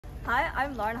Hi,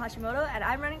 I'm Lauren Hashimoto, and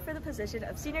I'm running for the position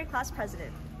of Senior Class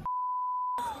President.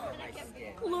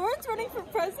 Lauren's running for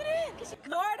president?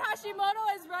 Lauren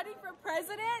Hashimoto is running for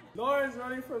president? Lauren's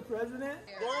running for president?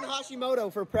 Lauren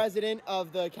Hashimoto for president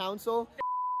of the council.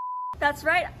 That's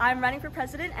right, I'm running for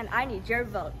president and I need your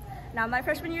vote. Now, my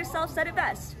freshman year self said it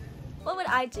best. What would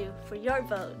I do for your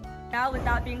vote? Now, with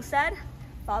that being said,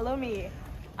 follow me.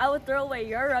 I would throw away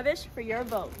your rubbish for your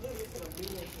vote.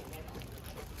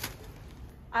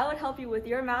 I would help you with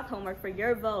your math homework for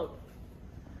your vote.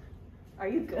 Are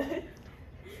you good?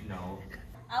 No.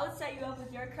 I would set you up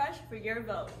with your crush for your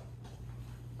vote.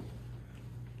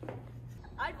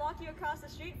 I'd walk you across the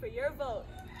street for your vote.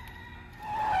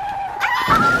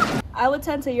 I would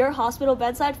tend to your hospital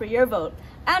bedside for your vote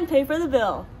and pay for the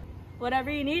bill.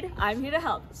 Whatever you need, I'm here to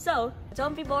help. So,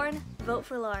 don't be boring, vote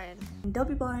for Lauren. Don't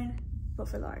be boring, vote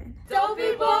for Lauren. Don't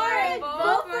be boring,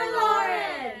 vote for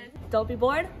Lauren! Don't be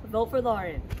bored, vote for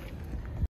Lauren.